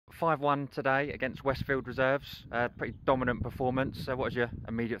5-1 today against Westfield reserves. Pretty dominant performance. So what was your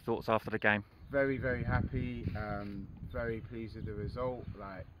immediate thoughts after the game? Very, very happy. Very pleased with the result.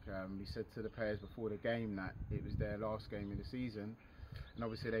 We said to the players before the game that it was their last game of the season, and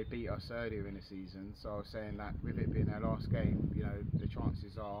obviously they beat us earlier in the season. So I was saying that with it being their last game, the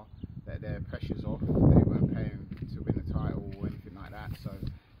chances are that their pressure's off. They weren't playing to win the title or anything like that. So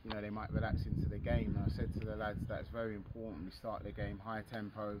they might relax into the game. And I said to the lads that it's very important we start the game high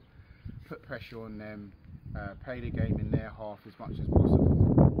tempo, put pressure on them, play the game in their half as much as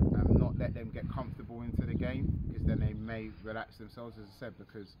possible, not let them get comfortable into the game, because then they may relax themselves, as I said,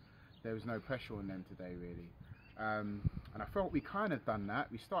 because there was no pressure on them today really. And I felt we kind of done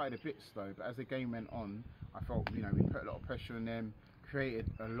that. We started a bit slow, but as the game went on, I felt we put a lot of pressure on them, created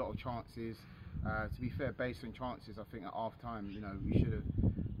a lot of chances. To be fair, based on chances, I think at half time, we should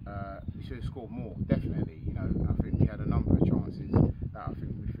have scored more. Definitely, I think we had a number of chances that I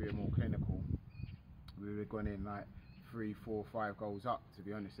think if we were more clinical, we would have gone in like 3, 4, 5 goals up. To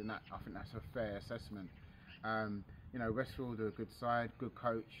be honest, and that I think that's a fair assessment. Westfield are a good side, good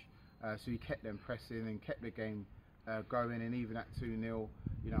coach, so he kept them pressing and kept the game going. And even at 2-0,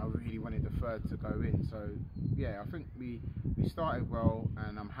 I really wanted the third to go in. So yeah, I think we started well,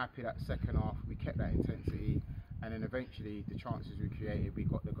 and I'm happy that second half we kept that intensity, and then eventually the chances we created, we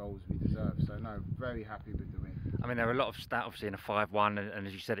got the goals we deserved. So no, very happy with the win. I mean, there were a lot of obviously in a 5-1, and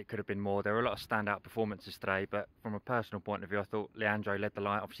as you said, it could have been more. There were a lot of standout performances today, but from a personal point of view, I thought Leandro led the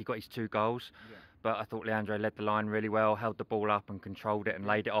line. Obviously, got his 2 goals, but I thought Leandro led the line really well, held the ball up and controlled it, and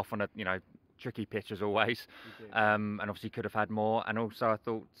laid it off on a tricky pitch as always. And obviously could have had more. And also, I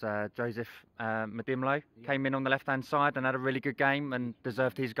thought Joseph Madimlo came in on the left-hand side and had a really good game and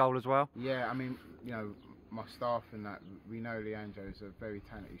deserved his goal as well. Yeah, I mean, my staff and that, we know Leandro is a very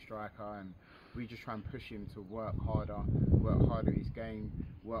talented striker, and we just try and push him to work harder his game,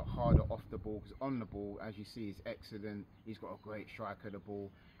 work harder off the ball, because on the ball, as you see, he's excellent. He's got a great strike of the ball,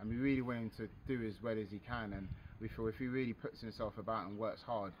 and we really want him to do as well as he can. And we feel if he really puts himself about and works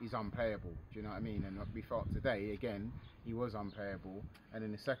hard, he's unplayable. Do you know what I mean? And we felt today, again, he was unplayable. And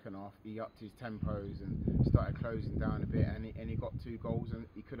in the second half, he upped his tempos and started closing down a bit, and he got 2 goals, and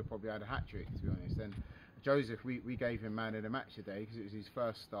he could have probably had a hat-trick, to be honest. And Joseph, we gave him man of the match today because it was his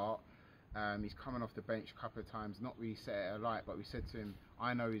first start. He's coming off the bench a couple of times, not really set it alight, but we said to him,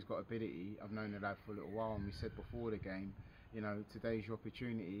 I know he's got ability. I've known the lad for a little while, and we said before the game, today's your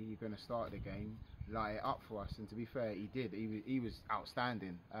opportunity. You're going to start the game, light it up for us. And to be fair, he did. He was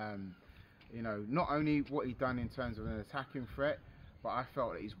outstanding. Not only what he'd done in terms of an attacking threat, but I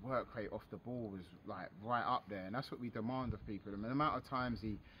felt that his work rate off the ball was like right up there, and that's what we demand of people. I mean, the amount of times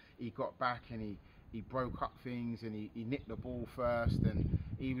he got back and he broke up things, and he nicked the ball first, and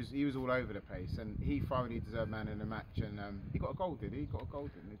he was all over the place, and he thoroughly deserved man in the match. And he got a goal, did he? He got a goal,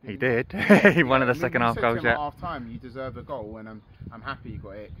 didn't he? He did. He won of the second half goals. At half time, you deserve a goal, and I'm happy he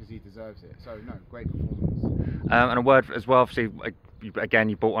got it because he deserves it. So no, great performance. And a word as well. Obviously, again,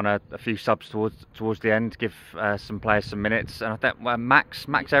 you brought on a few subs towards the end, give some players some minutes, and I think Max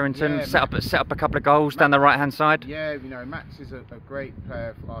Errington set up a couple of goals down the right hand side. Yeah, Max is a great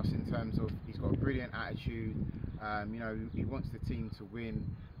player for us in terms of he's got a brilliant attitude. He wants the team to win.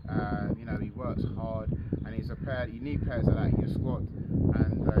 He works hard, and he's a player. You need players like that in your squad.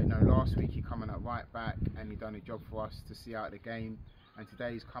 And last week he come on at right back, and he done a job for us to see out the game. And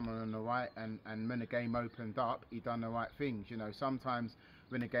today he's coming on the right, and when the game opened up, he done the right things. Sometimes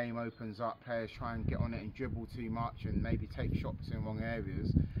when the game opens up, players try and get on it and dribble too much and maybe take shots in wrong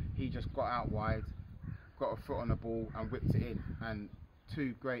areas. He just got out wide, got a foot on the ball, and whipped it in. And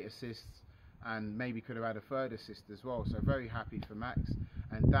 2 great assists, and maybe could have had a third assist as well. So very happy for Max.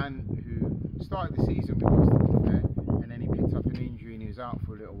 And Dan, who started the season with us, to be fair, and then he picked up an injury and he was out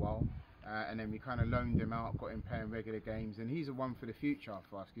for a little while. And then we kind of loaned him out, got him playing regular games, and he's a one for the future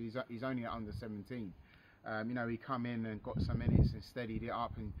for us because he's only at under 17. He come in and got some minutes and steadied it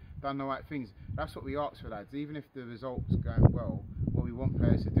up and done the right things. That's what we ask for, lads. Even if the results going well, what we want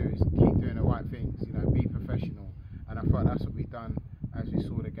players to do is keep doing the right things. Be professional. And I thought that's what we've done as we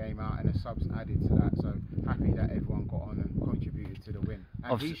saw the game out, and the subs added to that. So happy that everyone got on and contributed to the win.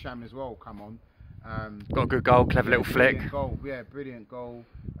 And Hisham as well, come on. Got a good goal, clever little flick. Goal. Yeah, brilliant goal.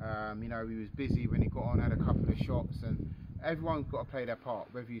 He was busy when he got on, had a couple of shots, and everyone's got to play their part,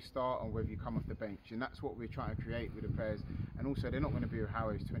 whether you start or whether you come off the bench, and that's what we're trying to create with the players. And also, they're not going to be with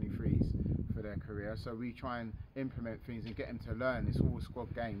Harrow's U23's for their career, so we try and implement things and get them to learn. It's all a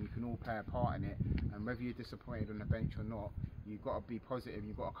squad game. You can all play a part in it, and whether you're disappointed on the bench or not, you've got to be positive.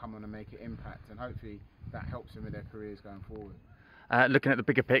 You've got to come on and make an impact, and hopefully that helps them with their careers going forward. Looking at the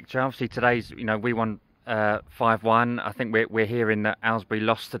bigger picture, obviously today's, we won 5-1. I think we're hearing that Aylesbury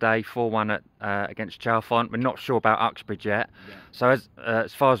lost today 4-1 against Chalfont. We're not sure about Uxbridge yet. Yeah. So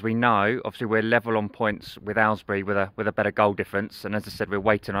as far as we know, obviously we're level on points with Aylesbury with a better goal difference. And as I said, we're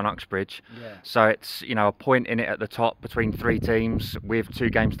waiting on Uxbridge. Yeah. So it's a point in it at the top between 3 teams with 2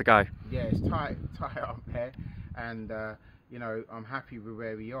 games to go. Yeah, it's tight up there, and I'm happy with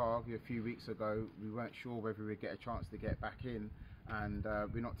where we are. A few weeks ago, we weren't sure whether we'd get a chance to get back in, and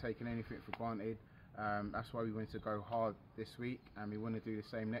we're not taking anything for granted. That's why we wanted to go hard this week, and we want to do the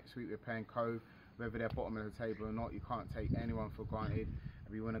same next week. We're playing Cove, whether they're bottom of the table or not. You can't take anyone for granted.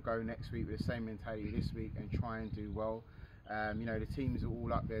 We want to go next week with the same mentality this week and try and do well. The teams are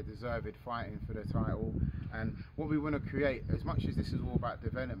all up there, deserved, fighting for the title, and what we want to create, as much as this is all about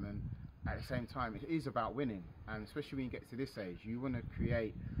development, at the same time it is about winning, and especially when you get to this age, you want to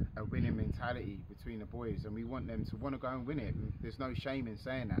create a winning mentality between the boys, and we want them to want to go and win it. There's no shame in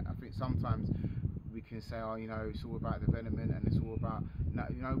saying that. I think sometimes we can say, it's all about development and it's all about,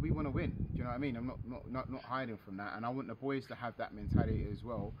 we want to win. Do you know what I mean? I'm not hiding from that, and I want the boys to have that mentality as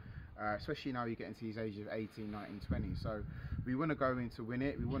well. Especially now you get into these ages of 18, 19, 20. So we want to go in to win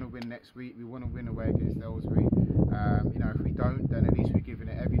it. We want to win next week. We want to win away against Aylesbury. If we don't, then at least we're giving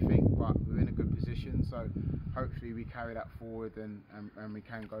it everything. But we're in a good position. So hopefully we carry that forward and we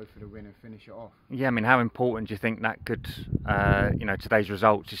can go for the win and finish it off. Yeah, I mean, how important do you think that could, today's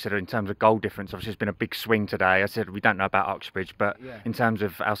results, you said in terms of goal difference, obviously it's been a big swing today. I said we don't know about Uxbridge, but in terms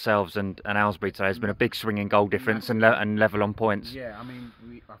of ourselves and Aylesbury today, there's been a big swing in goal difference and level on points. Yeah, I mean,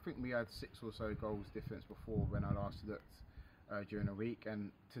 I think we had 6 or so goals difference before when I last looked during the week,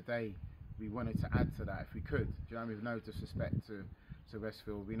 and today we wanted to add to that if we could. Do you know, with no disrespect to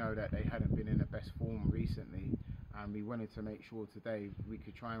Westfield, we know that they hadn't been in the best form recently, and we wanted to make sure today we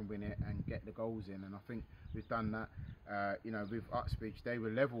could try and win it and get the goals in, and I think we've done that. With Uxbridge, they were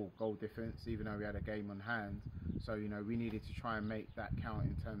level goal difference even though we had a game on hand, so we needed to try and make that count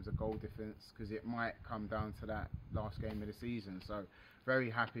in terms of goal difference, because it might come down to that last game of the season. So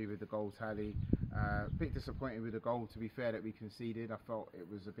very happy with the goal tally. A bit disappointed with the goal, to be fair, that we conceded. I felt it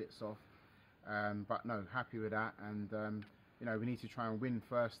was a bit soft, but no, happy with that, and we need to try and win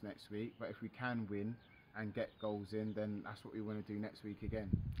first next week, but if we can win and get goals in, then that's what we want to do next week again.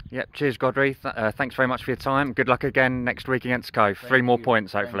 Yep, cheers Godry, thanks very much for your time. Good luck again next week against Cove. 3 more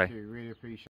points hopefully. Thank you, really appreciate it.